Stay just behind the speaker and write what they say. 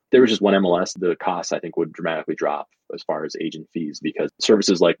there was just one MLS, the cost I think would dramatically drop as far as agent fees, because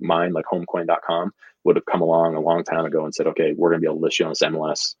services like mine, like homecoin.com, would have come along a long time ago and said, okay, we're going to be able to list you on this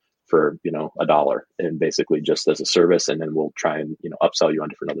MLS for, $1, and basically just as a service. And then we'll try and, upsell you on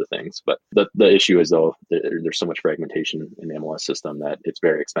different other things. But the issue is, though, there's so much fragmentation in the MLS system that it's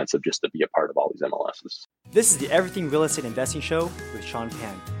very expensive just to be a part of all these MLSs. This is the Everything Real Estate Investing Show with Sean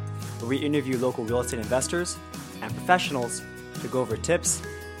Pan, where we interview local real estate investors and professionals to go over tips,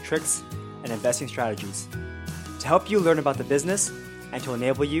 tricks, and investing strategies to help you learn about the business and to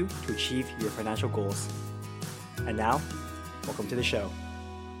enable you to achieve your financial goals. And now, welcome to the show.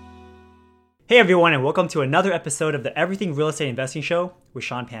 Hey everyone, and welcome to another episode of the Everything Real Estate Investing Show with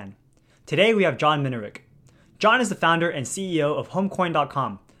Sean Pan. Today we have John Minerick. John is the founder and CEO of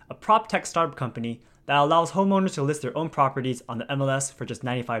HomeCoin.com, a prop tech startup company that allows homeowners to list their own properties on the MLS for just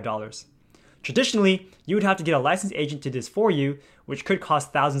 $95. Traditionally, you would have to get a licensed agent to do this for you, which could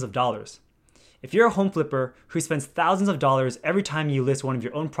cost thousands of dollars. If you're a home flipper who spends thousands of dollars every time you list one of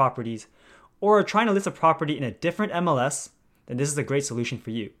your own properties, or are trying to list a property in a different MLS, then this is a great solution for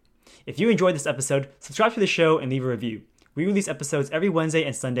you. If you enjoyed this episode, subscribe to the show and leave a review. We release episodes every Wednesday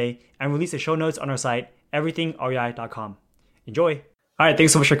and Sunday and release the show notes on our site, everythingrei.com. Enjoy. All right,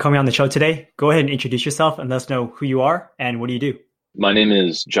 thanks so much for coming on the show today. Go ahead and introduce yourself and let us know who you are and what do you do. My name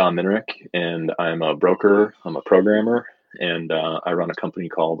is John Minerick, and I'm a broker, I'm a programmer, and I run a company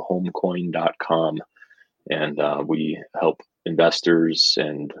called homecoin.com, and we help investors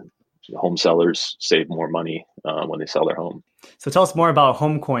and home sellers save more money when they sell their home. So tell us more about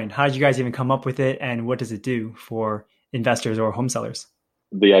HomeCoin. How did you guys even come up with it, and what does it do for investors or home sellers?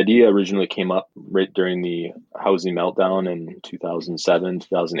 The idea originally came up right during the housing meltdown in 2007,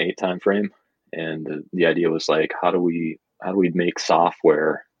 2008 timeframe. And the idea was like, how do we make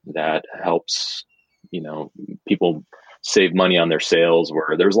software that helps, people save money on their sales,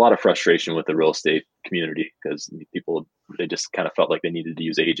 where there was a lot of frustration with the real estate community because they just kind of felt like they needed to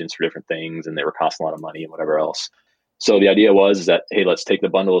use agents for different things and they were costing a lot of money and whatever else. So the idea was that, hey, let's take the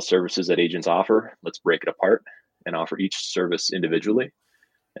bundle of services that agents offer, let's break it apart and offer each service individually.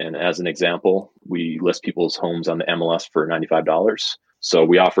 And as an example, we list people's homes on the MLS for $95. So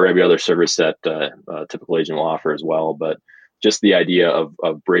we offer every other service that a typical agent will offer as well. But just the idea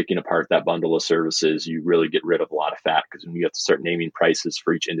of breaking apart that bundle of services, you really get rid of a lot of fat, because when you have to start naming prices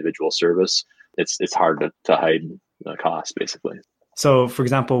for each individual service, it's hard to hide the cost, basically. So, for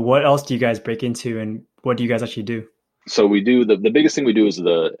example, what else do you guys break into, and what do you guys actually do? So we do the biggest thing we do is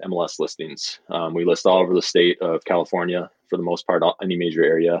the MLS listings. We list all over the state of California for the most part, any major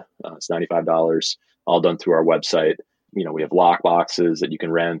area. It's $95, all done through our website. We have lock boxes that you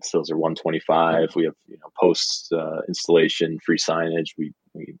can rent. Those are $125. We have post installation, free signage. We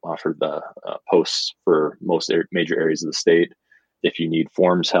offer the posts for most major areas of the state. If you need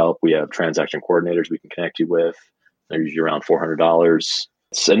forms help, we have transaction coordinators we can connect you with. They're usually around $400.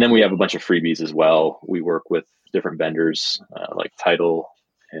 And then we have a bunch of freebies as well. We work with different vendors like title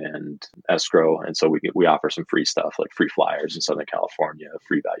and escrow, and so we offer some free stuff like free flyers in Southern California,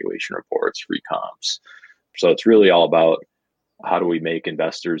 free valuation reports, free comps. So it's really all about how do we make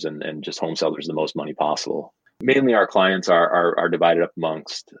investors and just home sellers the most money possible. Mainly our clients are divided up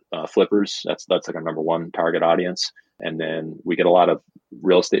amongst flippers. That's like our number one target audience. And then we get a lot of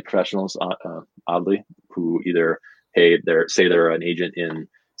real estate professionals, oddly, who either, hey, they're an agent in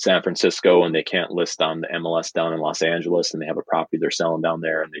San Francisco and they can't list on the MLS down in Los Angeles, and they have a property they're selling down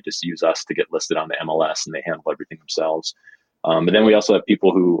there, and they just use us to get listed on the MLS, and they handle everything themselves. But then we also have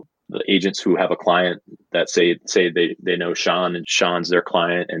the agents who have a client that say they know Sean, and Sean's their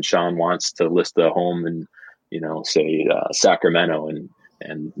client, and Sean wants to list the home in, say Sacramento,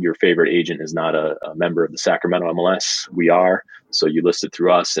 and your favorite agent is not a member of the Sacramento MLS. We are. So you list it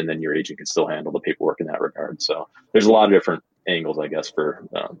through us, and then your agent can still handle the paperwork in that regard. So there's a lot of different angles, I guess, for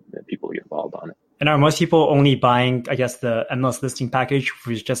people to get involved on it. And are most people only buying, I guess, the MLS listing package,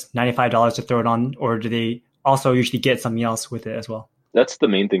 which is just $95 to throw it on, or do they also usually get something else with it as well? That's the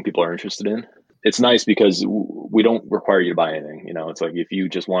main thing people are interested in. It's nice because we don't require you to buy anything. It's like if you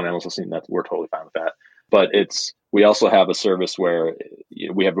just want MLS listing, we're totally fine with that. But we also have a service where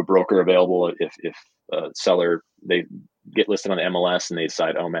we have a broker available if a seller, they get listed on the MLS and they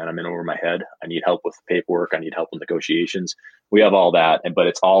decide, oh man, I'm in over my head. I need help with paperwork. I need help with negotiations. We have all that, but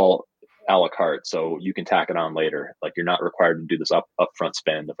it's all a la carte. So you can tack it on later. Like you're not required to do this upfront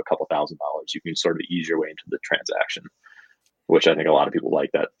spend of a couple $1,000. You can sort of ease your way into the transaction, which I think a lot of people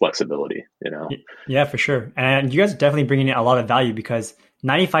like, that flexibility, Yeah, for sure. And you guys are definitely bringing in a lot of value, because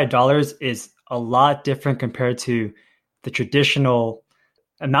 $95 is a lot different compared to the traditional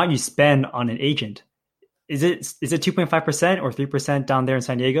amount you spend on an agent. Is it 2.5% or 3% down there in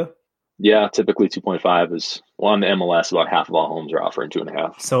San Diego? Yeah, typically 2.5 is, well, on the MLS, about half of all homes are offering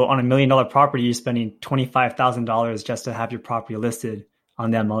 2.5. So on $1 million property, you're spending $25,000 just to have your property listed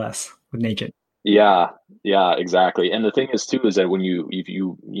on the MLS with an agent. Yeah, yeah, exactly. And the thing is too is that when you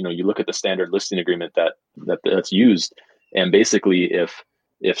look at the standard listing agreement that's used, and basically if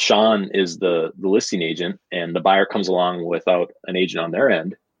Sean is the listing agent and the buyer comes along without an agent on their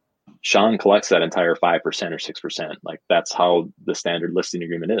end, Sean collects that entire 5% or 6%. Like that's how the standard listing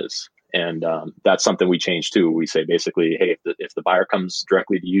agreement is. And that's something we change too. We say basically, hey, if the buyer comes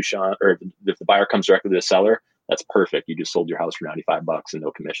directly to you, Sean, or if the buyer comes directly to the seller, that's perfect. You just sold your house for $95 and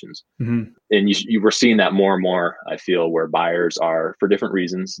no commissions. Mm-hmm. And you were seeing that more and more, I feel, where buyers are, for different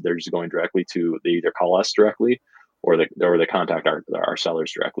reasons, they're just going directly to, they either call us directly or they contact our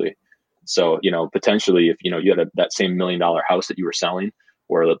sellers directly. So, potentially if, you had that same $1 million house that you were selling,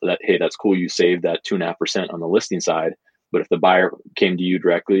 or that, hey, that's cool, you saved that 2.5% on the listing side. But if the buyer came to you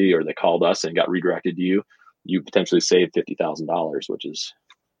directly or they called us and got redirected to you, you potentially saved $50,000, which is,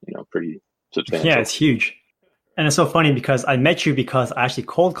 pretty substantial. Yeah, it's huge. And it's so funny because I met you because I actually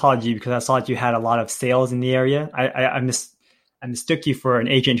cold called you because I saw that you had a lot of sales in the area. I mistook you for an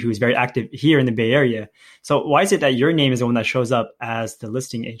agent who's very active here in the Bay Area. So why is it that your name is the one that shows up as the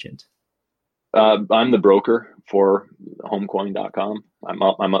listing agent? I'm the broker for homecoin.com.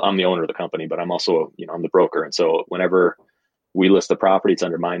 I'm the owner of the company, but I'm also, I'm the broker. And so whenever we list a property, it's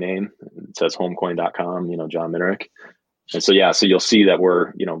under my name. It says homecoin.com, John Minerick. And so, yeah, so you'll see that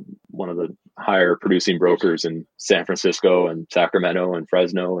we're, one of the higher producing brokers in San Francisco and Sacramento and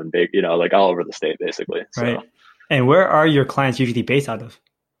Fresno and big, like all over the state, basically. Right. So, and where are your clients usually based out of?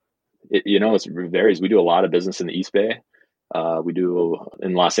 it varies. We do a lot of business in the East Bay. We do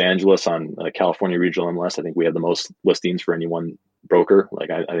in Los Angeles on California Regional MLS. I think we have the most listings for any one broker. Like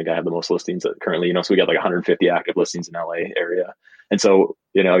I think I have the most listings currently, so we got like 150 active listings in LA area. And so,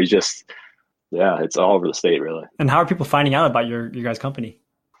 it's all over the state really. And how are people finding out about your guys' company?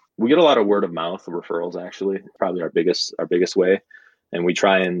 We get a lot of word of mouth referrals, actually, probably our biggest way. And we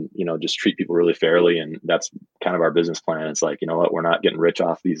try and, just treat people really fairly. And that's kind of our business plan. It's like, what, we're not getting rich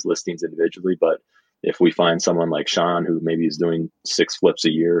off these listings individually, but if we find someone like Sean, who maybe is doing 6 flips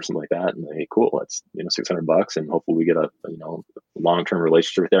a year or something like that, and hey, cool, that's, $600 and hopefully we get a, long-term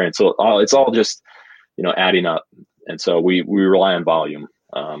relationship there. And so it's all just, adding up. And so we rely on volume.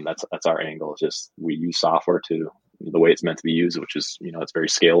 That's our angle. It's just, we use software to the way it's meant to be used, which is, it's very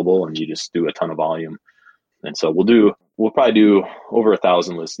scalable and you just do a ton of volume. And so we'll probably do over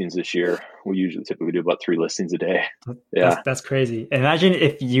 1,000 listings this year. We typically do about 3 listings a day. Yeah. That's crazy. Imagine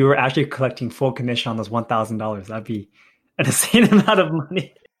if you were actually collecting full commission on those $1,000. That'd be an insane amount of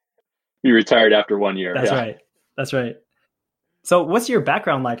money. You retired after 1 year. That's right. That's right. So what's your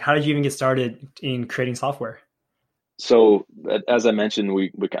background like? How did you even get started in creating software? So as I mentioned,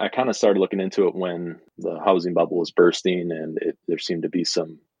 I kind of started looking into it when the housing bubble was bursting, and there seemed to be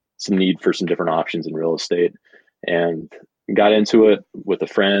some need for some different options in real estate, and got into it with a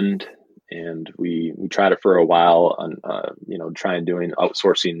friend, and we tried it for a while on trying doing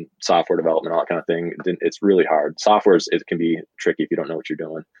outsourcing software development, all that kind of thing. It's really hard. It can be tricky if you don't know what you're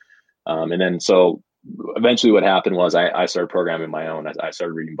doing. And then so eventually what happened was I started programming my own. I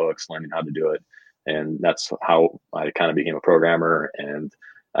started reading books, learning how to do it. And that's how I kind of became a programmer. And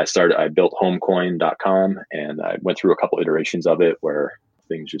I built homecoin.com, and I went through a couple iterations of it where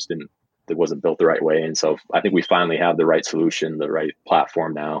things it wasn't built the right way. And so I think we finally have the right solution, the right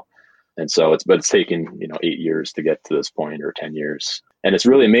platform now. And so it's taken, 8 years to get to this point, or 10 years. And it's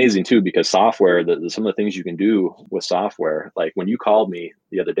really amazing too, because software, some of the things you can do with software, like when you called me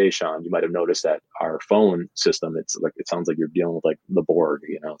the other day, Sean, you might have noticed that our phone system, it sounds like you're dealing with like the Borg,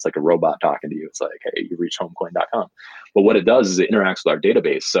 it's like a robot talking to you. It's like, hey, you reached homecoin.com. But what it does is it interacts with our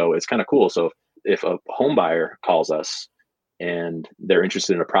database. So it's kind of cool. So if a home buyer calls us and they're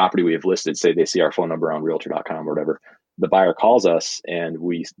interested in a property we have listed, say they see our phone number on realtor.com or whatever, the buyer calls us and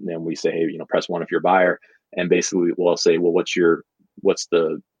we say, hey, press 1 if you're a buyer. And basically we'll say, well, what's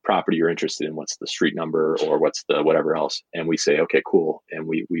the property you're interested in? What's the street number, or what's the whatever else? And we say, okay, cool. And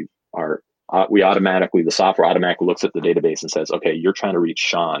the software automatically looks at the database and says, okay, you're trying to reach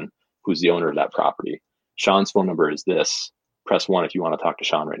Sean, who's the owner of that property. Sean's phone number is this. Press 1 if you want to talk to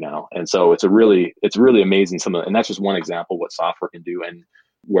Sean right now. And so it's really amazing. And that's just one example of what software can do, and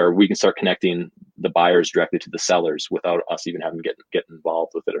where we can start connecting the buyers directly to the sellers without us even having to get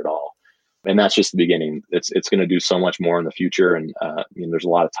involved with it at all. And that's just the beginning. It's going to do so much more in the future. And there's a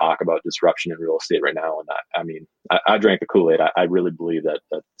lot of talk about disruption in real estate right now. And I drank the Kool-Aid. I really believe that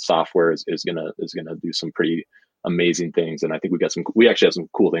software is going to do some pretty amazing things. And I think we actually have some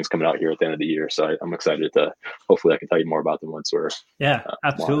cool things coming out here at the end of the year. So I'm excited to, hopefully I can tell you more about them once we're Yeah,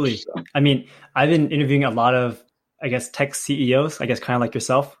 absolutely. launched, so. I mean, I've been interviewing a lot of, I guess, tech CEOs, I guess, kind of like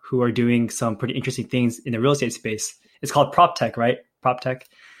yourself, who are doing some pretty interesting things in the real estate space. It's called prop tech, right? Prop tech.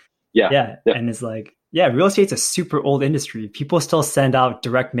 Yeah. Yeah. Yeah. And it's like, yeah, real estate's a super old industry. People still send out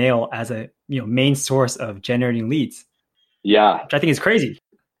direct mail as a main source of generating leads. Yeah. Which I think is crazy.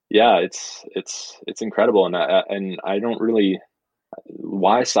 Yeah, it's incredible, and I don't really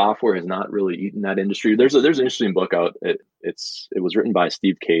why software has not really eaten that industry. There's an interesting book out. It was written by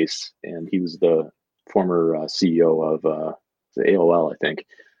Steve Case, and he was the former CEO of the AOL, I think.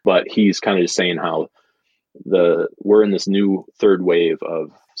 But he's kind of just saying how we're in this new third wave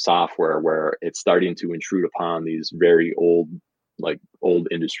of software where it's starting to intrude upon these very old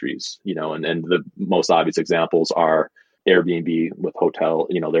industries, and the most obvious examples are Airbnb with hotel,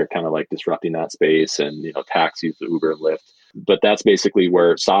 they're kind of like disrupting that space, and, taxis, Uber and Lyft. But that's basically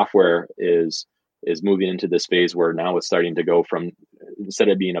where software is moving into this phase where now it's starting to go from, instead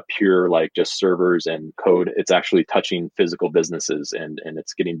of being a pure like just servers and code, it's actually touching physical businesses, and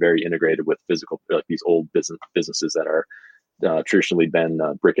it's getting very integrated with physical, like these old businesses that are traditionally been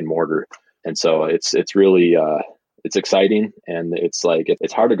brick and mortar. And so it's really it's exciting, and it's like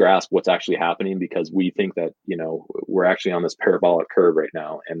it's hard to grasp what's actually happening, because we think that we're actually on this parabolic curve right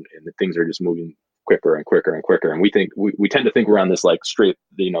now, and things are just moving quicker and quicker and quicker. And we tend to think we're on this like straight,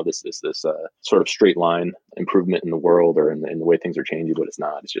 this sort of straight line improvement in the world, or in the way things are changing, but it's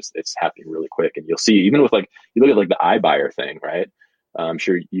not. It's happening really quick. And you'll see, even with you look at the iBuyer thing, right? I'm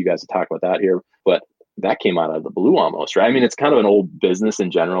sure you guys will talk about that here, but that came out of the blue almost, right? I mean, it's kind of an old business in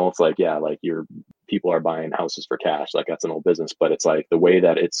general. It's like, yeah, like your people are buying houses for cash. Like that's an old business, but it's like the way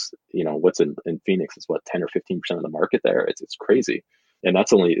that it's, what's in Phoenix is what, 10 or 15% of the market there. It's crazy. And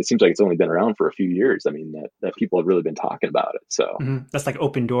it seems like it's only been around for a few years. I mean, that people have really been talking about it. So that's like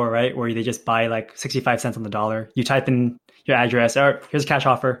Open Door, right? Where they just buy like 65 cents on the dollar. You type in your address, or here's a cash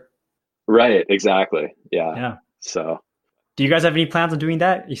offer. Right. Exactly. Yeah. Yeah. So do you guys have any plans on doing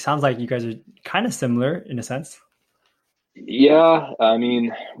that? It sounds like you guys are kind of similar in a sense. Yeah. I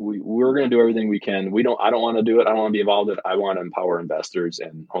mean, we're going to do everything we can. I don't want to do it. I don't want to be involved in it. I want to empower investors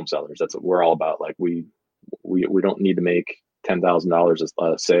and home sellers. That's what we're all about. Like we don't need to make $10,000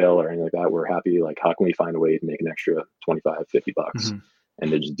 a sale or anything like that. We're happy. Like, how can we find a way to make an extra 25, $50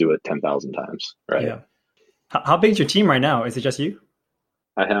 and then just do it 10,000 times. Right. Yeah. How big is your team right now? Is it just you?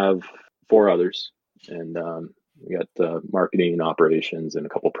 I have 4 others, and we got marketing and operations and a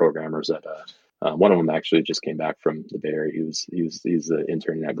couple programmers that one of them actually just came back from the Bay Area. He's the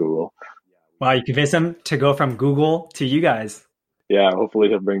intern at Google. Wow, you convinced him to go from Google to you guys. Yeah, hopefully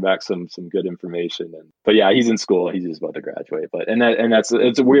he'll bring back some good information. But yeah, he's in school. He's just about to graduate. But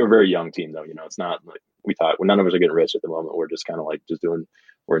we're a very young team though. It's not like we thought. None of us are getting rich at the moment. We're just kind of like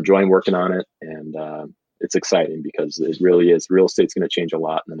we're enjoying working on it, and it's exciting because it really is. Real estate's going to change a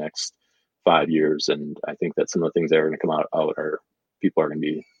lot in the next 5 years, and I think that some of the things that are going to come out are people are going to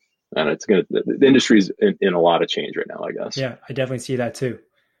be, and the industry's in a lot of change right now, I guess. Yeah, I definitely see that too.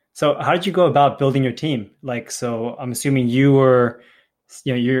 So how did you go about building your team? So I'm assuming you were,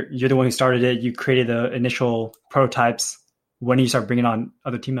 you're the one who started it. You created the initial prototypes. When did you start bringing on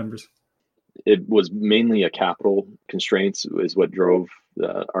other team members? It was mainly a capital constraints is what drove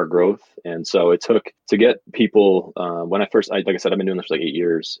our growth. And so it took to get people, when I first, like I said, I've been doing this for like 8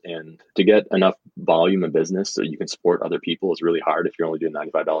 years, and to get enough volume of business so you can support other people is really hard if you're only doing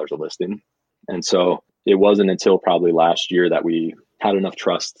 $95 a listing. And so it wasn't until probably last year that we had enough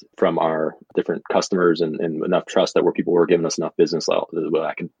trust from our different customers and enough trust that where people were giving us enough business that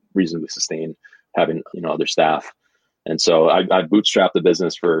I could reasonably sustain having, other staff. And so I bootstrapped the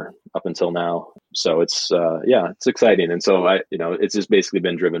business for up until now. So it's exciting. And so it's just basically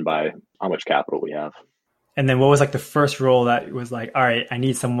been driven by how much capital we have. And then what was like the first role that was like, all right, I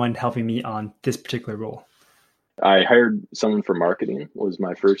need someone helping me on this particular role? I hired someone for marketing was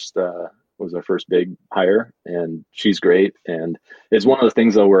our first big hire, and she's great. And it's one of the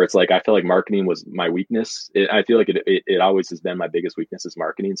things though, where it's like, I feel like marketing was my weakness. I feel like it always has been my biggest weakness is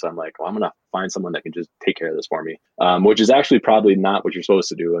marketing. So I'm like, well, I'm going to find someone that can just take care of this for me. Which is actually probably not what you're supposed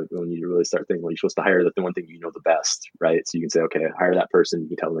to do when you really start thinking, well, you're supposed to hire the one thing the best, right? So you can say, okay, hire that person. You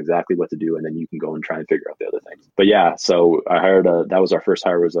can tell them exactly what to do, and then you can go and try and figure out the other things. But yeah, so I hired that was our first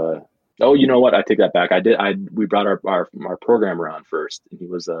hire was oh, you know what? I take that back. We brought our programmer on first, and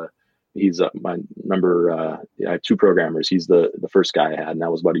he's my number. I have 2 programmers. He's the first guy I had, and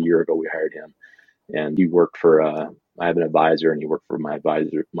that was about a year ago. We hired him, and he worked for. I have an advisor, and he worked for my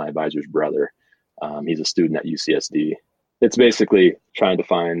advisor's brother. He's a student at UCSD. It's basically trying to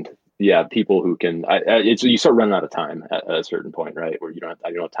find yeah, people who can, it's, you start running out of time at a certain point, right? Where you don't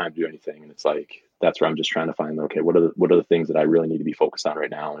have time to do anything. And it's like, that's where I'm just trying to find, okay, what are the things that I really need to be focused on right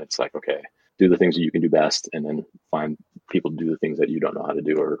now? And it's like, okay, do the things that you can do best, and then find people to do the things that you don't know how to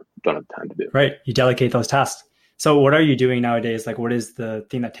do or don't have time to do. Right. You delegate those tasks. So what are you doing nowadays? Like, what is the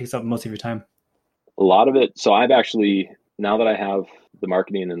thing that takes up most of your time? A lot of it. So I've actually, now that I have the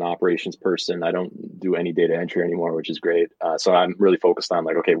marketing and operations person, I don't do any data entry anymore, which is great. So I'm really focused on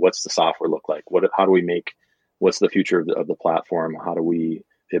like, okay, what's the software look like? How do we make, what's the future of the platform? How do we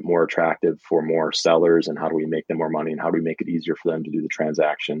it more attractive for more sellers, and how do we make them more money, and how do we make it easier for them to do the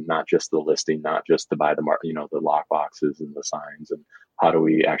transaction, not just the listing, not just to buy the lock boxes and the signs, and how do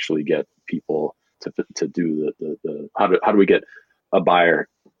we actually get people to do the how do we get a buyer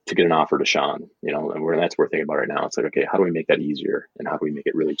to get an offer to Sean, and that's what we're thinking about right now. It's like, okay, how do we make that easier, and how do we make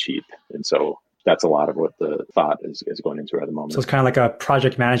it really cheap? And so that's a lot of what the thought is going into at the moment. So it's kind of like a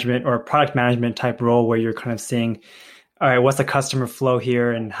project management or product management type role where you're kind of saying, all right, what's the customer flow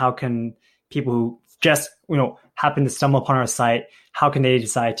here, and how can people who just, happen to stumble upon our site, how can they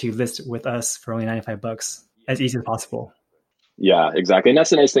decide to list with us for only $95 as easy as possible? Yeah, exactly. And that's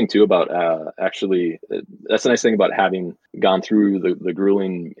the nice thing too about that's the nice thing about having gone through the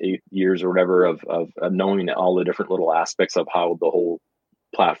grueling 8 years or whatever of knowing all the different little aspects of how the whole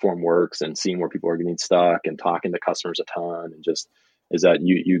platform works, and seeing where people are getting stuck, and talking to customers a ton, and just is that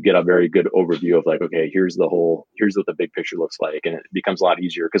you get a very good overview of like, okay, here's what the big picture looks like. And it becomes a lot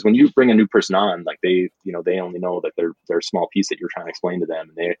easier because when you bring a new person on, like they only know that they're a small piece that you're trying to explain to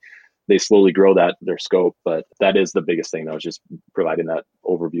them, and they slowly grow their scope. But that is the biggest thing, though, is just providing that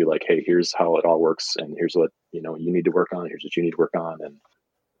overview, like, hey, here's how it all works, and here's what you need to work on, here's what you need to work on. And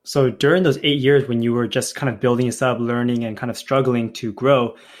so during those 8 years when you were just kind of building this up, learning and kind of struggling to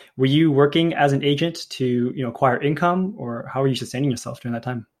grow, were you working as an agent to acquire income, or how were you sustaining yourself during that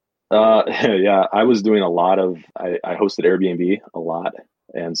time? Yeah, I was doing a lot of, I hosted Airbnb a lot.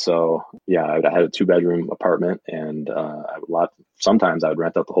 And so, yeah, I had a 2-bedroom apartment, and sometimes I would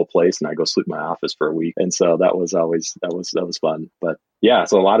rent out the whole place, and I'd go sleep in my office for a week. And so that was fun. But yeah,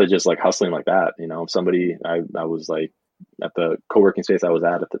 so a lot of just like hustling like that, I was like, at the co-working space I was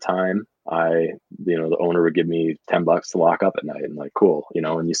at the time, the owner would give me $10 to lock up at night, and like, cool,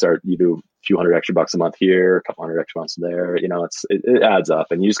 and you do a few hundred extra bucks a month here, a couple hundred extra months there, it adds up,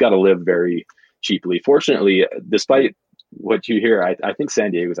 and you just got to live very cheaply. Fortunately, despite what you hear, I think San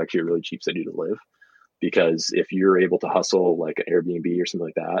Diego is actually a really cheap city to live, because if you're able to hustle like an Airbnb or something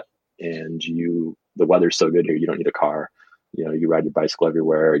like that, and the weather's so good here, you don't need a car, you ride your bicycle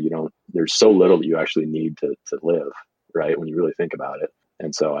everywhere, there's so little that you actually need to live, right, when you really think about it.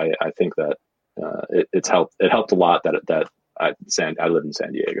 And so I think that it helped a lot that I live in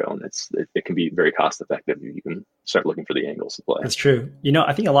San Diego, and it can be very cost effective. You can start looking for the angles to play. That's true.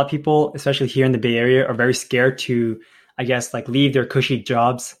 I think a lot of people, especially here in the Bay Area, are very scared to, I guess, like leave their cushy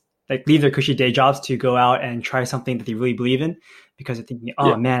day jobs to go out and try something that they really believe in, because they're thinking,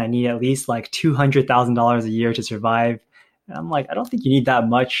 man, I need at least like $200,000 a year to survive. And I'm like, I don't think you need that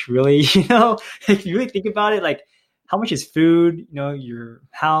much, really. If you really think about it, like, how much is food, your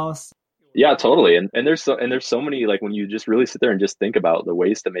house? Yeah, totally. And there's so many, like, when you just really sit there and just think about the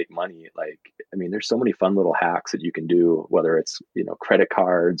ways to make money, like, I mean, there's so many fun little hacks that you can do, whether it's, credit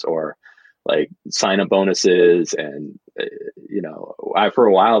cards or like sign up bonuses. And, for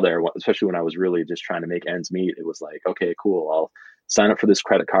a while there, especially when I was really just trying to make ends meet, it was like, okay, cool, I'll sign up for this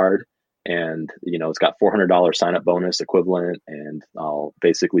credit card, and it's got $400 sign up bonus equivalent, and I'll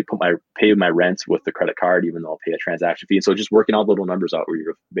basically pay my rent with the credit card, even though I'll pay a transaction fee. And so just working all the little numbers out, where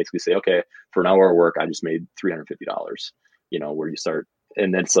you basically say, okay, for an hour of work, I just made $350, where you start.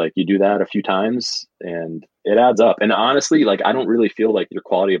 And then it's like, you do that a few times and it adds up. And honestly, like, I don't really feel like your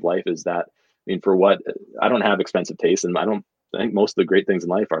quality of life is that, I don't have expensive taste, and I think most of the great things in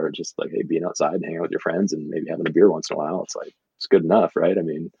life are just like, hey, being outside and hanging out with your friends and maybe having a beer once in a while. It's like, it's good enough, right? I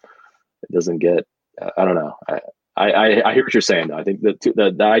mean, it doesn't get, I don't know. I hear what you're saying, though. I think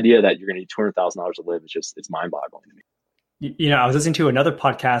the idea that you're going to need $200,000 to live it's mind boggling to me. I was listening to another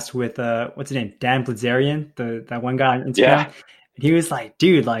podcast with, what's his name? Dan Blizzarian, that one guy on Instagram. Yeah. And he was like,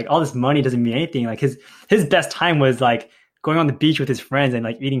 dude, like, all this money doesn't mean anything. Like his best time was like going on the beach with his friends and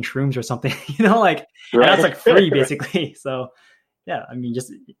like eating shrooms or something, like, and that's like free basically. So yeah, I mean,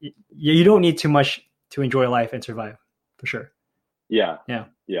 just, you don't need too much to enjoy life and survive, for sure. Yeah,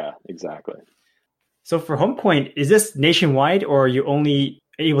 exactly. So for HomeCoin, is this nationwide, or are you only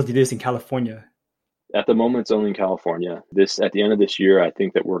able to do this in California? At the moment, it's only in California. At the end of this year, I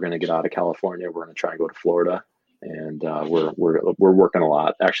think that we're going to get out of California. We're going to try and go to Florida, and we're working a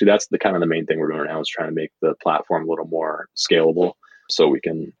lot. Actually, that's the main thing we're doing right now, is trying to make the platform a little more scalable, so we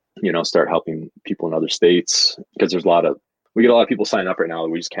can start helping people in other states, because we get a lot of people signing up right now that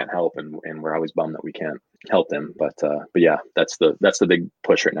we just can't help, and we're always bummed that we can't help them. But yeah, that's the big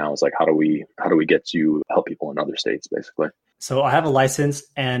push right now, is like, how do we get to help people in other states, basically. So I have a license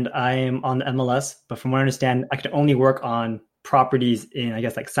and I am on the MLS, but from what I understand, I can only work on properties in, I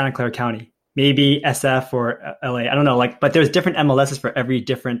guess, like Santa Clara County, maybe SF or LA. I don't know, but there's different MLSs for every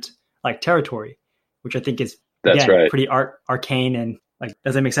different like territory, which I think is, That's again, right. pretty arcane, and like,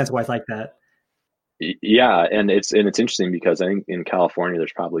 doesn't make sense why it's like that. Yeah, and it's interesting because I think in California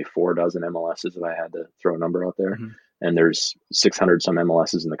there's probably 4 dozen MLSs, if I had to throw a number out there. Mhm. And there's 600 some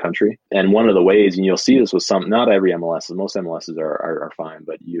MLSs in the country. And one of the ways, and you'll see this with not every MLS, most MLSs are fine,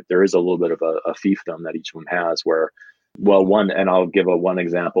 but there is a little bit of a fiefdom that each one has, where, well, and I'll give one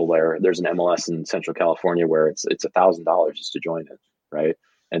example where there's an MLS in Central California where it's $1,000 just to join it, right?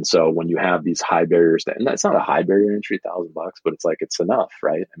 And so when you have these high barriers, and that's not a high barrier entry, $1,000, but it's like, it's enough,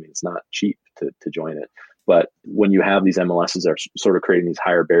 right? I mean, it's not cheap to join it. But when you have these MLSs that are sort of creating these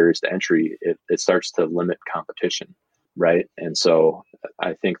higher barriers to entry, it starts to limit competition, right? And so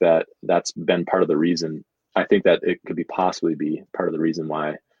I think that's been part of the reason. I think that it could possibly be part of the reason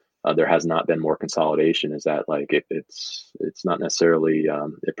why there has not been more consolidation, is that like it's not necessarily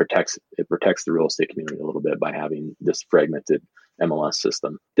it protects the real estate community a little bit by having this fragmented MLS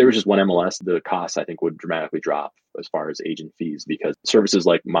system. If there was just one MLS, the cost, I think, would dramatically drop as far as agent fees, because services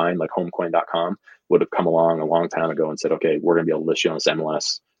like mine, like homecoin.com, would have come along a long time ago and said, okay, we're going to be able to list you on this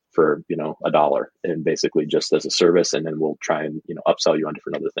MLS for $1, and basically just as a service, and then we'll try and upsell you on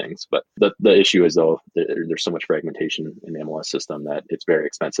different other things. But the issue is, though, there's so much fragmentation in the MLS system that it's very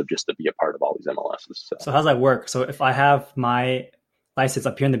expensive just to be a part of all these MLSs. So how does that work? So if I have my license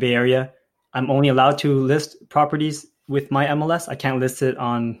up here in the Bay Area, I'm only allowed to list properties with my MLS. I can't list it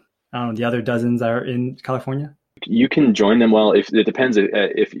on, I don't know, the other dozens that are in California. You can join them. Well, if it depends.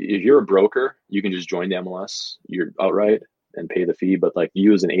 If you're a broker, you can just join the MLS outright and pay the fee. But like,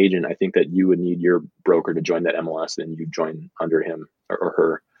 you as an agent, I think that you would need your broker to join that MLS, and you join under him or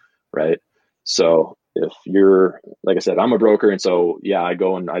her, right? So if you're, like I said, I'm a broker, and so yeah, I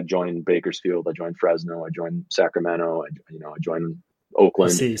go and I join Bakersfield, I join Fresno, I join Sacramento, I join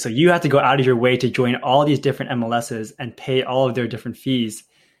Oakland. I see. So you have to go out of your way to join all these different MLSs and pay all of their different fees,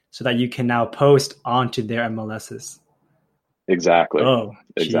 so that you can now post onto their MLSs. Exactly. Oh,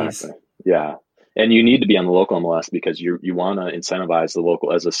 exactly. Yeah. And you need to be on the local MLS, because you want to incentivize the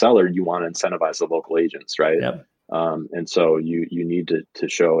local, as a seller, you want to incentivize the local agents, right? Yep. And so you need to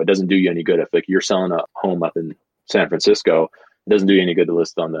show. It doesn't do you any good if, like, you're selling a home up in San Francisco. It doesn't do you any good to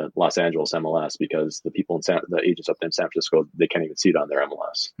list on the Los Angeles MLS, because the people the agents up there in San Francisco, they can't even see it on their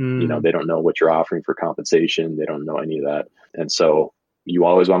MLS. They don't know what you're offering for compensation. They don't know any of that. And so you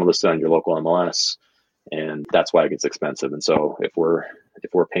always want to list it on your local MLS, and that's why it gets expensive. And so if we're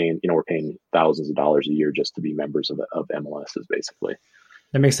paying, we're paying thousands of dollars a year just to be members of MLSs, basically.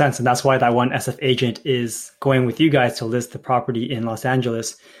 That makes sense. And that's why that one SF agent is going with you guys to list the property in Los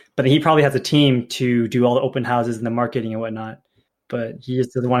Angeles. But then he probably has a team to do all the open houses and the marketing and whatnot. But he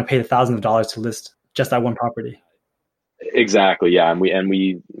just doesn't want to pay the thousands of dollars to list just that one property. Exactly. Yeah. And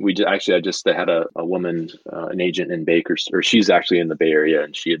we actually, I just had a woman, an agent in or she's actually in the Bay Area,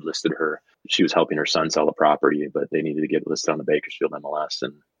 and she had listed she was helping her son sell the property, but they needed to get listed on the Bakersfield MLS.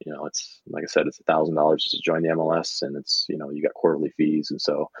 And, it's, like I said, it's $1,000 to join the MLS, and it's, you got quarterly fees. And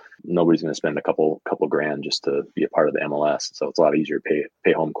so nobody's going to spend a couple grand just to be a part of the MLS. So it's a lot easier to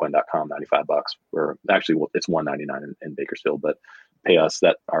pay homecoin.com $95, where actually it's $199 in Bakersfield, but pay us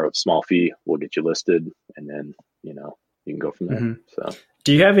our small fee, we'll get you listed, and then, you can go from there. Mm-hmm. So,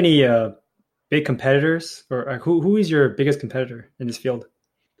 do you have any big competitors, or who is your biggest competitor in this field?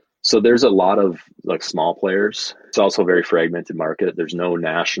 So there's a lot of like small players. It's also a very fragmented market. There's no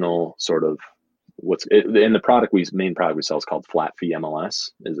national sort of in the main product we sell is called flat fee MLS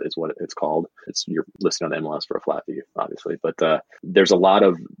is what it's called. You're listed on the MLS for a flat fee, obviously, but there's a lot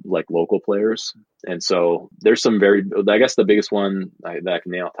of like local players. And so there's some I guess the biggest one that I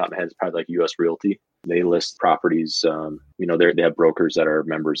can nail off the top of my head is probably like US Realty. They list properties, they have brokers that are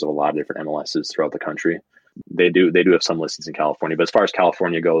members of a lot of different MLSs throughout the country. They do have some listings in California, but as far as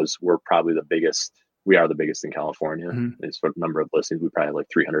California goes, we're probably the biggest. We are the biggest in California. Mm-hmm. As for number of listings, we probably have like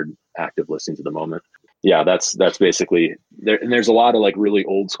 300 active listings at the moment. Yeah, that's basically there. And there's a lot of like really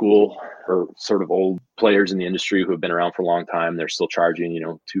old school or sort of old players in the industry who have been around for a long time. They're still charging,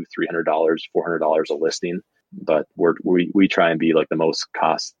 $200, $300, $400 a listing. But we try and be like the most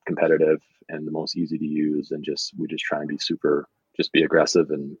cost competitive and the most easy to use, and we just try and be just be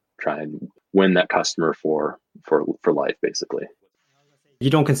aggressive and try and win that customer for life, basically. You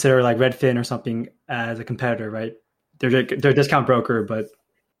don't consider like Redfin or something as a competitor, right? They're a discount broker, but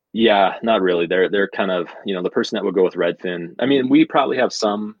Yeah, not really. They're kind of, the person that would go with Redfin. I mean, we probably have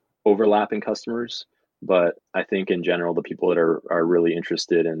some overlapping customers, but I think in general, the people that are really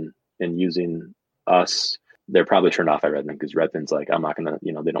interested in using us, they're probably turned off by Redfin because Redfin's like, I'm not gonna,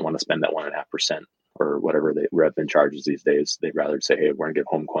 they don't want to spend that 1.5% or whatever Redfin charges these days. They'd rather say, hey, we're gonna give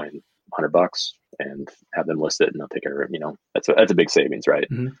HomeCoin $100 and have them list it, and they'll take care of it. That's a big savings, right?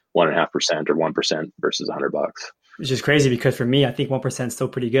 Mm-hmm. 1.5% or 1% versus $100. Which is crazy because for me, I think 1% is still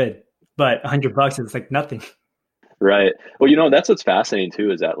pretty good, but $100 is like nothing. Right. Well, that's what's fascinating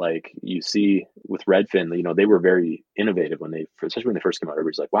too is that like you see with Redfin, they were very innovative especially when they first came out.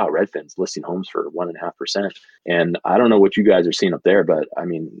 Everybody's like, "Wow, Redfin's listing homes for 1.5%." And I don't know what you guys are seeing up there, but I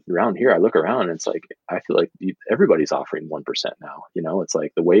mean, around here, I look around and it's like I feel like everybody's offering 1% now. It's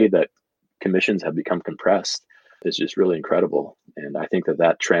like the way that commissions have become compressed is just really incredible, and I think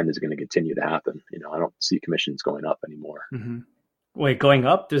that trend is going to continue to happen. I don't see commissions going up anymore. Mm-hmm. Wait, going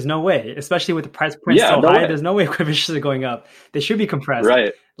up? There's no way, especially with the price point Yeah, so no high. way. There's no way commissions are going up. They should be compressed.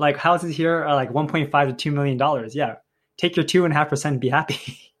 Right. Like houses here are like 1.5 to $2 million. Yeah, take your 2.5% and be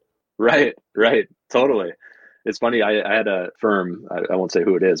happy. Right. Totally. It's funny. I had a firm, I won't say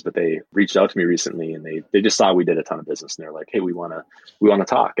who it is, but they reached out to me recently and they just saw we did a ton of business and they're like, hey, we want to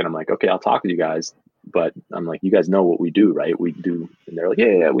talk. And I'm like, okay, I'll talk with you guys. But I'm like, you guys know what we do, right? We do. And they're like,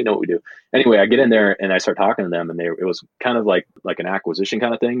 yeah, we know what we do. Anyway, I get in there and I start talking to them and it was kind of like an acquisition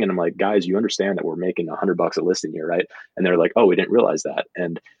kind of thing. And I'm like, guys, you understand that we're making $100 a listing here, right? And they're like, oh, we didn't realize that.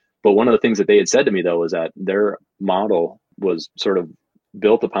 But one of the things that they had said to me though, was that their model was sort of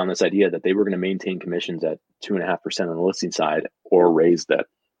built upon this idea that they were going to maintain commissions at 2.5% on the listing side or raise that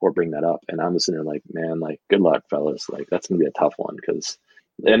or bring that up. And I'm just sitting there like, man, like good luck, fellas. Like that's going to be a tough one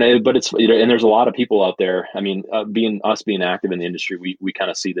but it's, and there's a lot of people out there. I mean, being active in the industry, we kind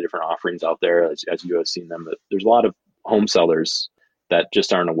of see the different offerings out there as you have seen them, but there's a lot of home sellers that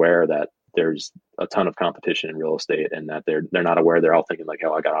just aren't aware that there's a ton of competition in real estate and that they're not aware. They're all thinking like,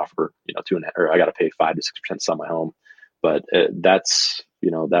 oh, I got to offer, 2.5, or I got to pay 5 to 6% to sell my home. But that's,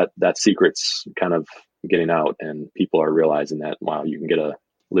 that secret's kind of getting out and people are realizing that, wow, you can get a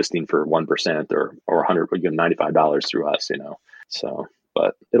listing for 1% or 100, you get $95 through us, so,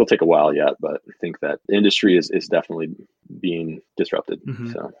 but it'll take a while yet, but I think that the industry is definitely being disrupted.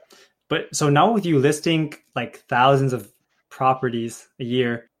 Mm-hmm. So, so now with you listing like thousands of properties a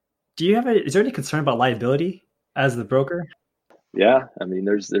year, is there any concern about liability as the broker? Yeah. I mean,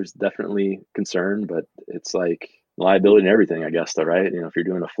 there's definitely concern, but it's like liability and everything, I guess, though, right? If you're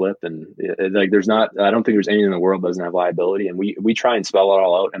doing a flip and like, I don't think there's anything in the world that doesn't have liability. And we try and spell it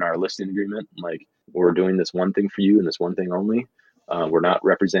all out in our listing agreement. Like we're doing this one thing for you and this one thing only. We're not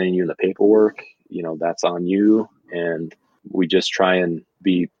representing you in the paperwork, that's on you. And we just try and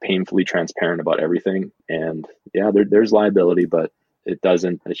be painfully transparent about everything. And yeah, there's liability, but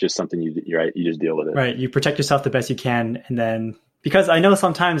it's just something you're right. You just deal with it. Right. You protect yourself the best you can. And then, because I know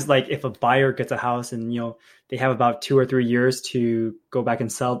sometimes like if a buyer gets a house and, they have about 2 or 3 years to go back and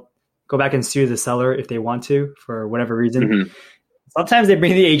sue the seller if they want to, for whatever reason. Mm-hmm. Sometimes they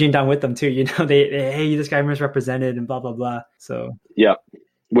bring the agent down with them too. They hey, this guy misrepresented and blah, blah, blah. So, yeah,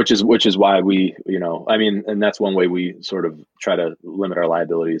 which is why we, I mean, and that's one way we sort of try to limit our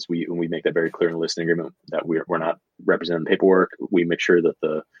liabilities. When we make that very clear in the listing agreement that we're not representing paperwork. We make sure that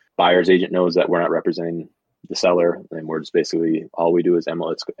the buyer's agent knows that we're not representing the seller, and we're just basically all we do is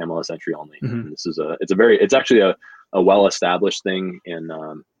MLS entry only. Mm-hmm. And this is it's actually a well-established thing in,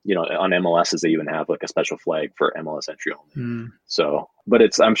 on MLSs, they even have like a special flag for MLS entry only. Mm. So, but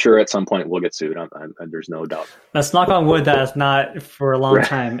I'm sure at some point we'll get sued. There's no doubt. Let's knock on wood that's not for a long right.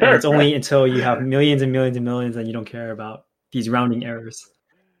 time. And it's only until you have millions and millions and millions and you don't care about these rounding errors.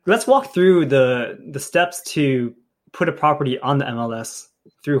 Let's walk through the steps to put a property on the MLS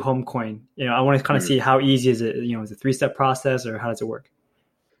through HomeCoin. I want to kind of see how easy is it, is it a 3-step process or how does it work?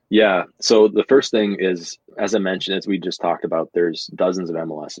 Yeah. So the first thing is, as I mentioned, as we just talked about, there's dozens of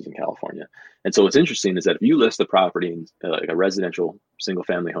MLSs in California. And so what's interesting is that if you list a property in like a residential single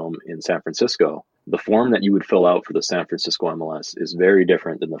family home in San Francisco, the form that you would fill out for the San Francisco MLS is very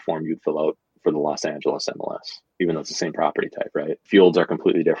different than the form you'd fill out for the Los Angeles MLS, even though it's the same property type, right? Fields are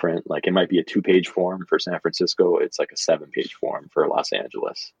completely different. Like it might be a 2-page form for San Francisco. It's like a 7-page form for Los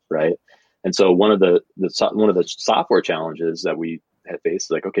Angeles, right? And so one of the software challenges that we had faced is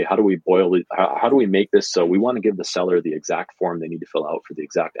like, okay, how do we how do we make this so we want to give the seller the exact form they need to fill out for the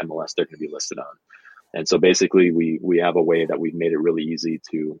exact MLS they're going to be listed on. And so basically we have a way that we've made it really easy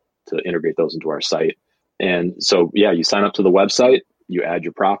to integrate those into our site. And so, yeah, you sign up to the website, you add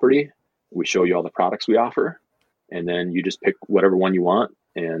your property, we show you all the products we offer, and then you just pick whatever one you want.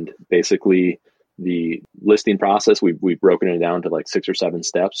 And basically the listing process, we've broken it down to like 6 or 7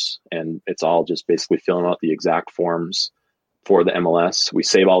 steps, and it's all just basically filling out the exact forms for the MLS. We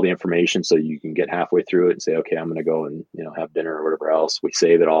save all the information so you can get halfway through it and say, okay, I'm going to go and have dinner or whatever else. We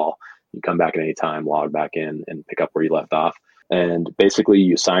save it all. You come back at any time, log back in, and pick up where you left off. And basically,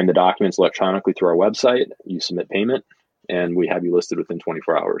 you sign the documents electronically through our website. You submit payment, and we have you listed within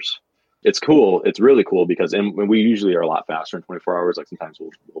 24 hours. It's cool. It's really cool because we usually are a lot faster in 24 hours. Like sometimes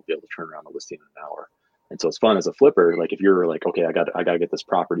we'll be able to turn around a listing in an hour. And so it's fun as a flipper. Like if you're like, okay, I got to get this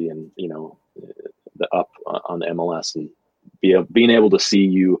property and the up on the MLS, and being able to see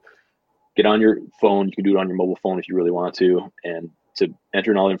you get on your phone. You can do it on your mobile phone if you really want to, and to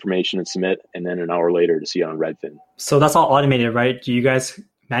enter in all the information and submit, and then an hour later to see it on Redfin. So that's all automated, right? Do you guys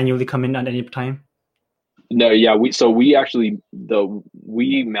manually come in at any time? No, yeah. We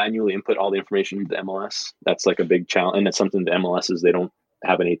manually input all the information into the MLS. That's like a big challenge, and it's something the MLS is, they don't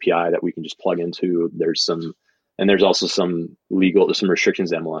have an API that we can just plug into. There's also some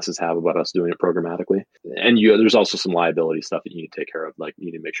restrictions MLSs have about us doing it programmatically. And there's also some liability stuff that you need to take care of. Like you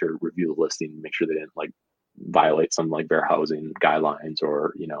need to make sure to review the listing, make sure they didn't like violate some like fair housing guidelines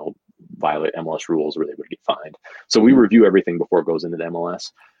or, violate MLS rules where they would get fined. So we review everything before it goes into the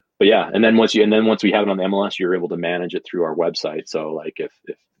MLS. But yeah, and then once we have it on the MLS, you're able to manage it through our website. So like if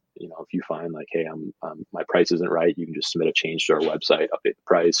you find like, hey, my price isn't right, you can just submit a change to our website, update the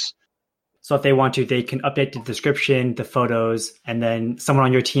price. So if they want to, they can update the description, the photos, and then someone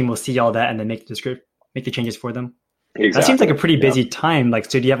on your team will see all that and then make the changes for them. Exactly. That seems like a pretty busy time. Like,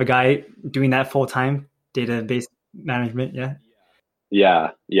 so do you have a guy doing that full time, database management? Yeah.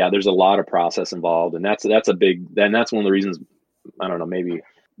 Yeah. There's a lot of process involved, and that's one of the reasons, I don't know, maybe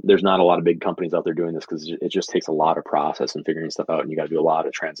there's not a lot of big companies out there doing this, because it just takes a lot of process and figuring stuff out, and you got to do a lot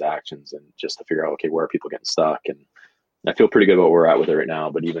of transactions and just to figure out, okay, where are people getting stuck? And I feel pretty good about where we're at with it right now,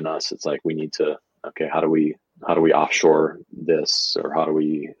 but even us, it's like we need to, okay, how do we offshore this, or how do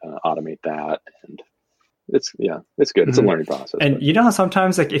we automate that? And it's good. Mm-hmm. It's a learning process. And you know how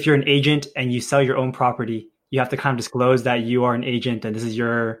sometimes like if you're an agent and you sell your own property, you have to kind of disclose that you are an agent and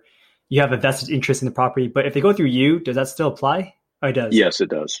you have a vested interest in the property. But if they go through you, does that still apply? Oh, it does. Yes, it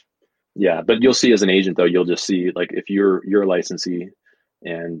does. Yeah, but you'll see as an agent though, you'll just see like if you're a licensee,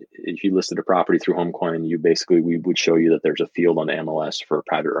 and if you listed a property through HomeCoin, we would show you that there's a field on the MLS for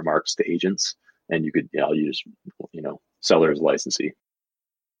private remarks to agents, and you could, you just, seller as a licensee.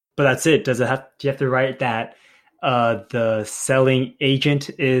 But that's it. Do you have to write that the selling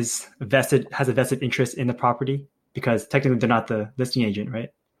agent has a vested interest in the property? Because technically they're not the listing agent, right?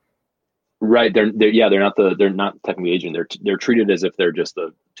 Right. They're not technically agent. They're treated as if they're just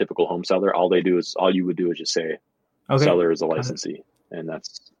the typical home seller. All you would do is just say, okay, seller is a licensee. And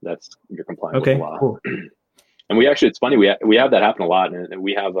that's you're complying with the law. Cool. And it's funny, we have that happen a lot, and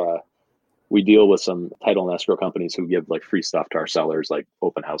we deal with some title and escrow companies who give like free stuff to our sellers, like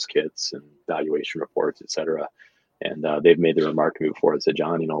open house kits and valuation reports, etc. And they've made the remark to me before and said,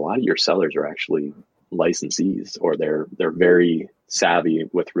 John, a lot of your sellers are actually licensees, or they're very savvy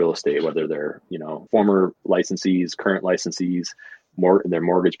with real estate, whether they're former licensees, current licensees, they're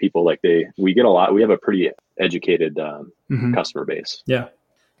mortgage people. Like we have a pretty educated customer base. Yeah.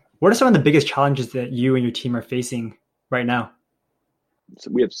 What are some of the biggest challenges that you and your team are facing right now? So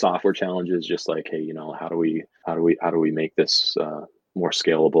we have software challenges, just like, hey, how do we make this more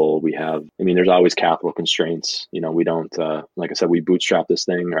scalable? There's always capital constraints. We don't, like I said, we bootstrap this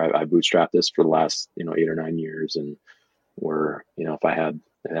thing, or I bootstrapped this for the last, 8 or 9 years. And if I had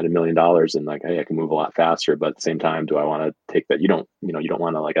 $1 million and like, hey, I can move a lot faster, but at the same time, do I want to take that? You don't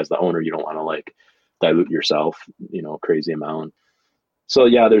want to, like, as the owner, you don't want to like dilute yourself, crazy amount. So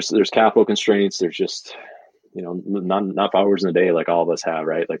yeah, there's capital constraints. There's just, not enough hours in a day, like all of us have,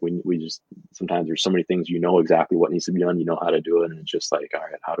 right? Like we just, sometimes there's so many things, exactly what needs to be done, how to do it. And it's just like, all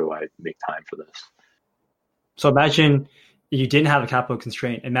right, how do I make time for this? So imagine you didn't have a capital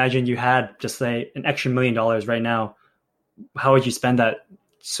constraint. Imagine you had just say an extra $1 million right now. How would you spend that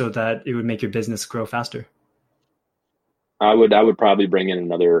so that it would make your business grow faster? I would probably bring in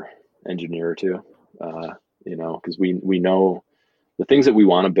another engineer or two, because we know the things that we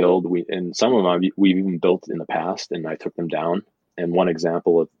want to build. And some of them we've even built in the past, and I took them down. And one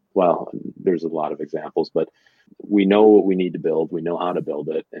example there's a lot of examples, but we know what we need to build. We know how to build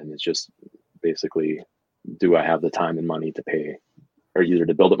it. And it's just basically, do I have the time and money to pay, or either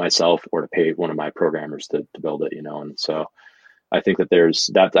to build it myself or to pay one of my programmers to build it, And so I think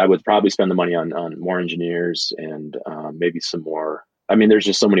that I would probably spend the money on more engineers and maybe some more. There's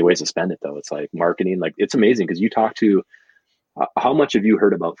just so many ways to spend it though. It's like marketing, like it's amazing because you talk to, How much have you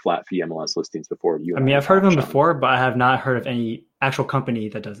heard about flat fee MLS listings before? You I and I mean, have I've heard of talked, them Sean. before, but I have not heard of any actual company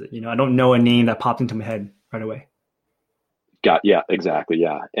that does it. I don't know a name that popped into my head right away. Got yeah, exactly,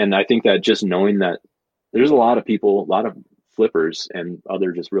 yeah. And I think that just knowing that there's a lot of people, a lot of flippers and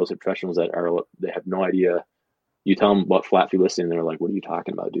other just real estate professionals that are they have no idea. You tell them what flat fee listing, and they're like, "What are you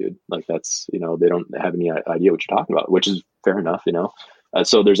talking about, dude?" Like that's they don't have any idea what you're talking about, which is fair enough.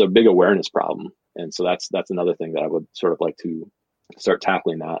 So there's a big awareness problem, and so that's another thing that I would sort of like to start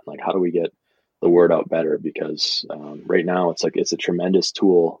tackling that. Like, how do we get the word out better? Because right now it's like it's a tremendous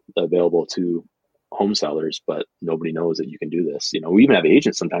tool available to home sellers, but nobody knows that you can do this. We even have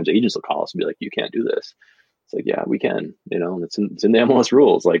agents. Sometimes agents will call us and be like, "You can't do this." It's like, yeah, we can. And it's in the MLS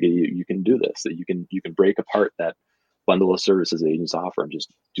rules. Like you can do this. That you can break apart that bundle of services agents offer and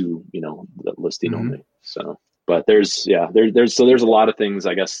just do the listing Hmm. only. So, but there's a lot of things,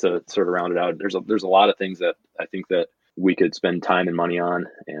 I guess, to sort of round it out. There's a lot of things that I think that we could spend time and money on,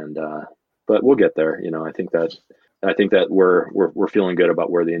 and but we'll get there. I think that we're feeling good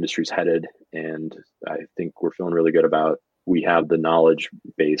about where the industry's headed, and I think we're feeling really good about we have the knowledge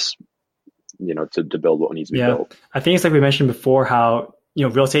base, to build what needs to be Yeah. built. I think it's like we mentioned before how,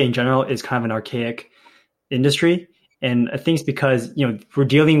 real estate in general is kind of an archaic industry. And I think it's because, we're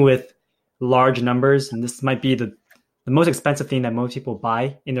dealing with large numbers, and this might be the most expensive thing that most people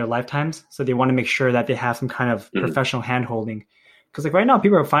buy in their lifetimes. So they want to make sure that they have some kind of Mhm. professional hand holding. Because like right now,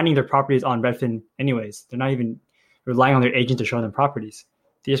 people are finding their properties on Redfin anyways. They're not even relying on their agent to show them properties.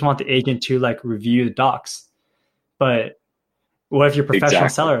 They just want the agent to like review the docs. But what if you're a professional Exactly.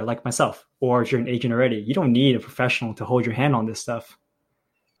 seller like myself, or if you're an agent already? You don't need a professional to hold your hand on this stuff.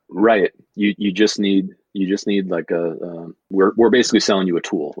 Right. You just need like we're basically selling you a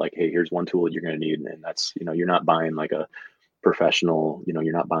tool. Like, hey, here's one tool that you're going to need, and that's you're not buying like a professional.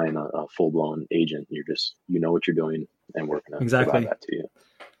 You're not buying a full blown agent. You're just what you're doing, and we're going to provide Exactly. that to you.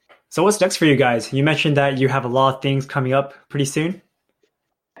 So what's next for you guys? You mentioned that you have a lot of things coming up pretty soon.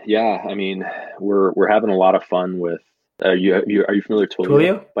 Yeah, I mean, we're having a lot of fun with. Are you familiar with Twilio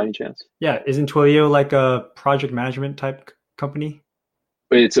Twilio? by any chance? Yeah, isn't Twilio like a project management type company?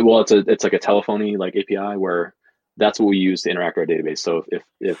 It's like a telephony like API where that's what we use to interact with our database. So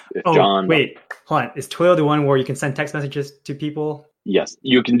if Oh, John, wait, hold on. Is Twilio the one where you can send text messages to people? yes,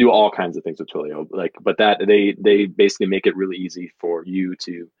 you can do all kinds of things with Twilio. Like, but that they basically make it really easy for you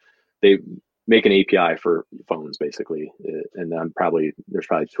to. They make an API for phones basically, and there's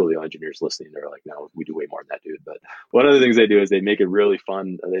probably Twilio engineers listening. They're like, no, we do way more than that, dude. But one of the things they do is they make it really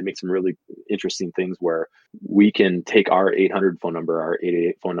fun. They make some really interesting things where we can take our 800 phone number, our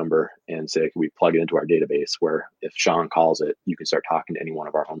 888 phone number, and say, can we plug it into our database? Where if Sean calls it, you can start talking to any one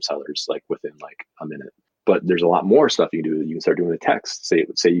of our home sellers like within like a minute. But there's a lot more stuff you can do. You can start doing the text. Say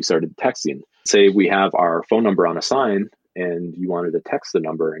you started texting. Say we have our phone number on a sign, and you wanted to text the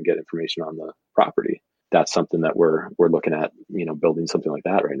number and get information on the property. That's something that we're looking at, building something like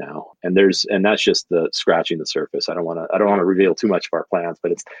that right now. And that's just the scratching the surface. I don't want to reveal too much of our plans,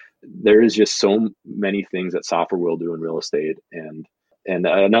 but there is just so many things that software will do in real estate. And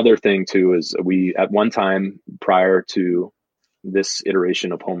another thing too is we at one time prior to this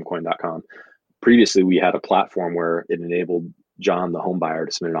iteration of homecoin.com, previously we had a platform where it enabled John, the home buyer,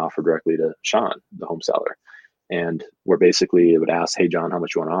 to submit an offer directly to Sean, the home seller. And where basically it would ask, hey, John, how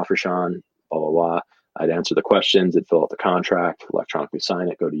much you want to offer Sean? Blah, blah, blah. I'd answer the questions, it'd fill out the contract, electronically sign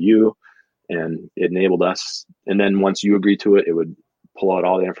it, go to you. And it enabled us. And then once you agree to it, it would pull out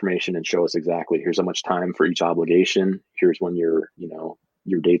all the information and show us exactly here's how much time for each obligation. Here's when your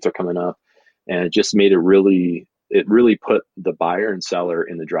dates are coming up. And it really put the buyer and seller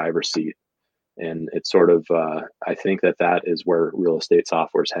in the driver's seat. And it's sort of, I think that is where real estate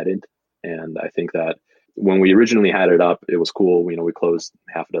software is headed. And I think that when we originally had it up, it was cool. We closed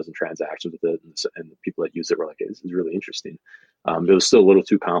half a dozen transactions with it, and the people that used it were like, hey, "This is really interesting." It was still a little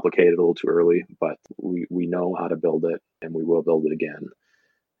too complicated, a little too early, but we know how to build it, and we will build it again.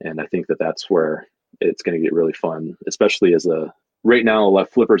 And I think that's where it's going to get really fun, especially right now, a lot of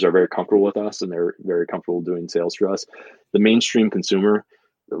flippers are very comfortable with us, and they're very comfortable doing sales for us. The mainstream consumer,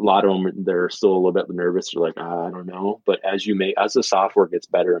 a lot of them, they're still a little bit nervous. They're like, I don't know. But as the software gets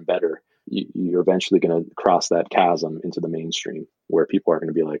better and better, you're eventually going to cross that chasm into the mainstream where people are going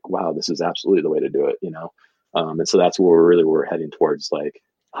to be like, wow, this is absolutely the way to do it. And so that's where we're heading towards. Like,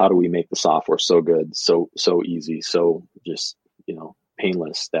 how do we make the software so good, so easy, so just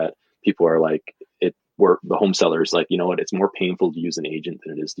painless that people are like it. Where the home sellers like, you know what, it's more painful to use an agent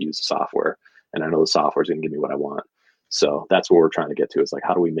than it is to use the software, and I know the software is going to give me what I want. So that's what we're trying to get to, is like,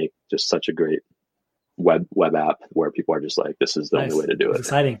 how do we make just such a great web app where people are just like, this is the only way to do It's it.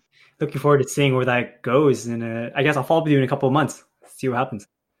 exciting. Looking forward to seeing where that goes. And I guess I'll follow up with you in a couple of months, see what happens.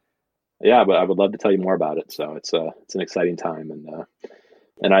 Yeah, but I would love to tell you more about it. So it's an exciting time.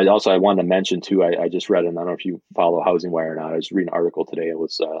 And I wanted to mention too, I just read, and I don't know if you follow Housing Wire or not. I was reading an article today. It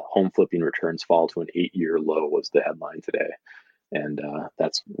was home flipping returns fall to an 8-year low was the headline today. And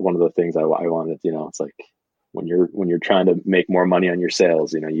that's one of the things I wanted, it's like when you're trying to make more money on your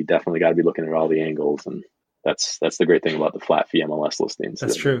sales, you definitely got to be looking at all the angles. And that's the great thing about the flat fee MLS listings.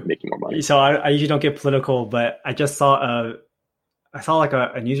 That's true. Making more money. So I usually don't get political, but I just saw like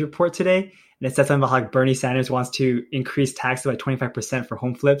a news report today, and it said something about how Bernie Sanders wants to increase taxes by 25% for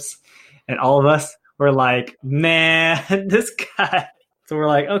home flips. And all of us were like, man, this guy. So we're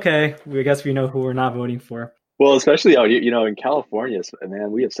like, okay, I guess we know who we're not voting for. Well, especially out here, in California,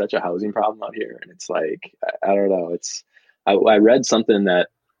 man, we have such a housing problem out here. And it's like, I don't know. I read something that,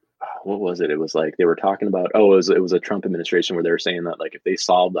 what was it? It was like they were talking about, it was a Trump administration where they were saying that like if they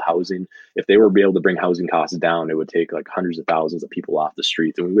solved the housing, if they were able to bring housing costs down, it would take like hundreds of thousands of people off the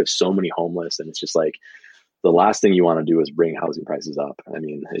streets. And we have so many homeless, and it's just like the last thing you want to do is bring housing prices up. I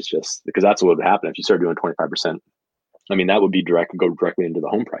mean, it's just because that's what would happen if you start doing 25%. I mean, that would be go directly into the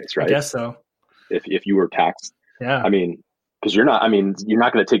home price, right? I guess so. If you were taxed. Yeah. I mean, because you're not going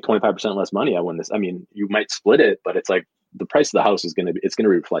to take 25% less money out when this, you might split it, but it's like the price of the house is going to be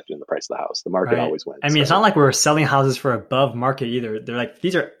reflected in the price of the house. The market always wins. I mean, It's not like we're selling houses for above market either. They're like,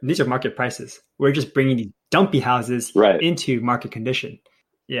 these are market prices. We're just bringing these dumpy houses into market condition.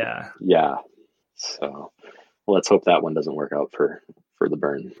 Yeah. Yeah. So let's hope that one doesn't work out for the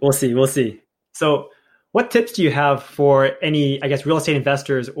burn. We'll see. So what tips do you have for any, I guess, real estate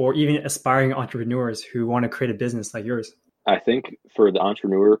investors or even aspiring entrepreneurs who want to create a business like yours? I think for the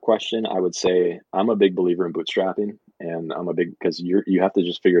entrepreneur question, I would say I'm a big believer in bootstrapping, and because you have to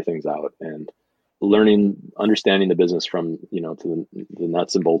just figure things out and understanding the business from, to the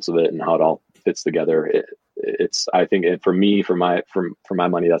nuts and bolts of it and how it all fits together. I think for my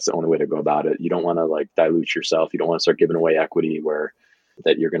money, that's the only way to go about it. You don't want to like dilute yourself. You don't want to start giving away equity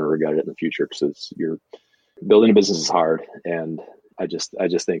that you're going to regret it in the future, because you're building a business is hard. And I just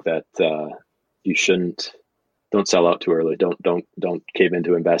think that you don't sell out too early. Don't cave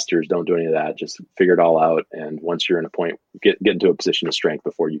into investors. Don't do any of that. Just figure it all out. And once you're in a point, get into a position of strength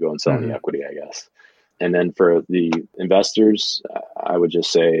before you go and sell any equity, I guess. And then for the investors, I would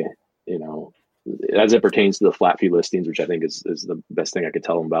just say, as it pertains to the flat fee listings, which I think is the best thing I could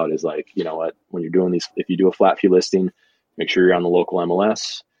tell them about, is like, you know what, when you're doing these, if you do a flat fee listing, make sure you're on the local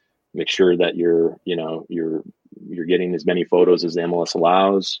MLS. Make sure that you're getting as many photos as the MLS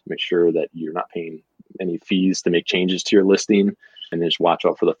allows. Make sure that you're not paying any fees to make changes to your listing, and then just watch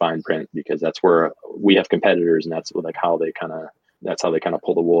out for the fine print, because that's where we have competitors, and that's like how they kind of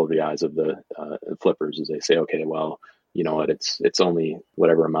pull the wool over the eyes of the flippers, is they say, okay, well, you know what, it's only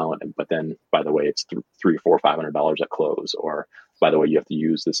whatever amount, but then by the way, it's $300, $400, $500 at close, or by the way, you have to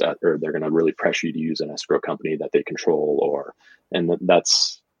use this or they're going to really pressure you to use an escrow company that they control, and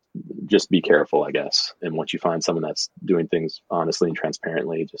that's just be careful, I guess. And once you find someone that's doing things honestly and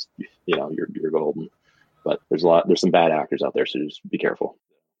transparently, just, you're golden. But there's some bad actors out there, so just be careful.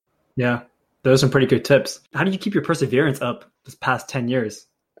 Yeah, those are some pretty good tips. How do you keep your perseverance up this past 10 years?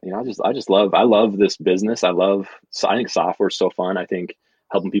 I love this business. I think software is so fun. I think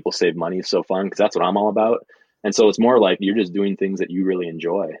helping people save money is so fun, because that's what I'm all about. And so it's more like you're just doing things that you really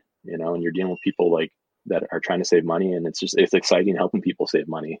enjoy, and you're dealing with people like that are trying to save money, and it's exciting helping people save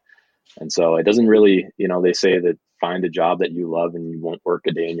money. And so it doesn't really, they say that find a job that you love and you won't work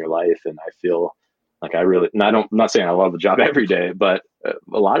a day in your life. And I feel like I'm not saying I love the job every day, but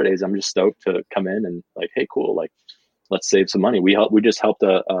a lot of days I'm just stoked to come in and like, hey, cool, like let's save some money. We just helped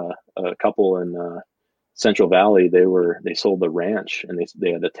a couple in Central Valley. They sold the ranch, and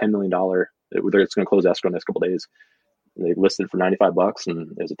they had a $10 million. It's going to close escrow in the next couple of days. They listed for $95,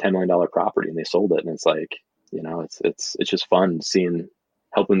 and it was a $10 million property, and they sold it. And it's like, it's just fun seeing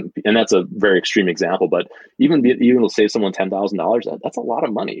helping. And that's a very extreme example, but even to save someone $10,000, that's a lot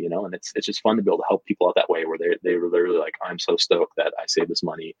of money, and it's just fun to be able to help people out that way, where they were literally like, I'm so stoked that I saved this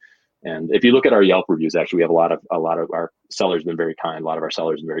money. And if you look at our Yelp reviews, actually, we have a lot of our sellers have been very kind. A lot of our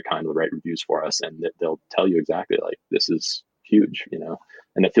sellers have been very kind to write reviews for us, and they'll tell you exactly like, this is huge,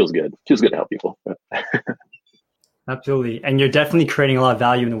 and it feels good. It feels good to help people. Absolutely. And you're definitely creating a lot of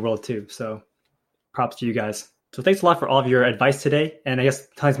value in the world too. So props to you guys. So thanks a lot for all of your advice today. And I guess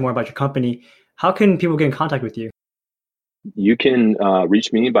tell us more about your company. How can people get in contact with you? You can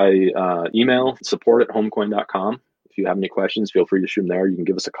reach me by email, support@homecoin.com. If you have any questions, feel free to shoot them there. You can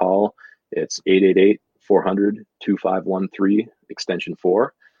give us a call. It's 888-400-2513, extension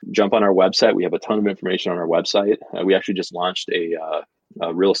 4. jump on our website. We have a ton of information on our website. We actually just launched a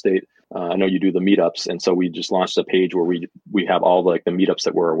real estate. I know you do the meetups, and so we just launched a page where we have all like the meetups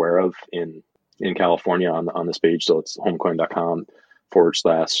that we're aware of in California on this page. So it's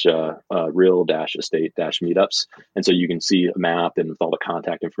homecoin.com/real-estate-meetups, and so you can see a map and with all the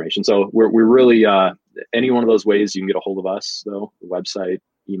contact information. So we're really any one of those ways you can get a hold of us, though, the website,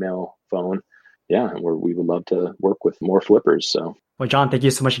 email, phone. Yeah, and we would love to work with more flippers. So, well, John, thank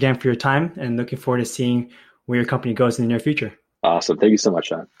you so much again for your time, and looking forward to seeing where your company goes in the near future. Awesome. Thank you so much,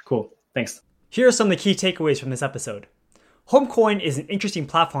 Sean. Cool. Thanks. Here are some of the key takeaways from this episode. HomeCoin is an interesting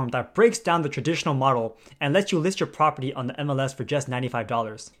platform that breaks down the traditional model and lets you list your property on the MLS for just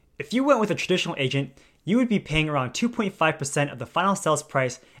 $95. If you went with a traditional agent, you would be paying around 2.5% of the final sales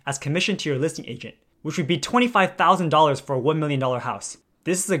price as commission to your listing agent, which would be $25,000 for a $1 million house.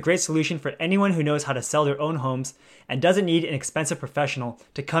 This is a great solution for anyone who knows how to sell their own homes and doesn't need an expensive professional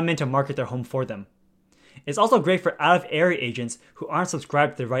to come in to market their home for them. It's also great for out-of-area agents who aren't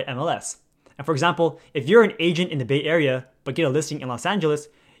subscribed to the right MLS. And for example, if you're an agent in the Bay Area but get a listing in Los Angeles,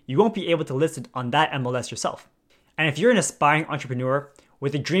 you won't be able to list it on that MLS yourself. And if you're an aspiring entrepreneur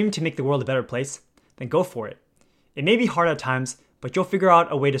with a dream to make the world a better place, then go for it. It may be hard at times, but you'll figure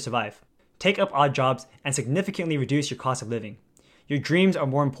out a way to survive. Take up odd jobs and significantly reduce your cost of living. Your dreams are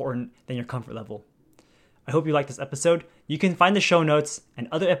more important than your comfort level. I hope you liked this episode. You can find the show notes and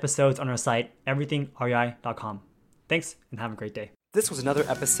other episodes on our site, everythingrei.com. Thanks, and have a great day. This was another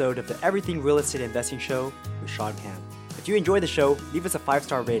episode of the Everything Real Estate Investing Show with Sean Pan. If you enjoyed the show, leave us a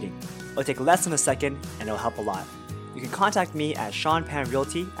 5-star rating. It'll take less than a second, and it'll help a lot. You can contact me at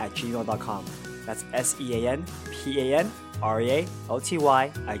seanpanrealty@gmail.com. That's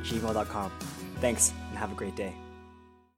SeanPanrealty@gmail.com. Thanks, and have a great day.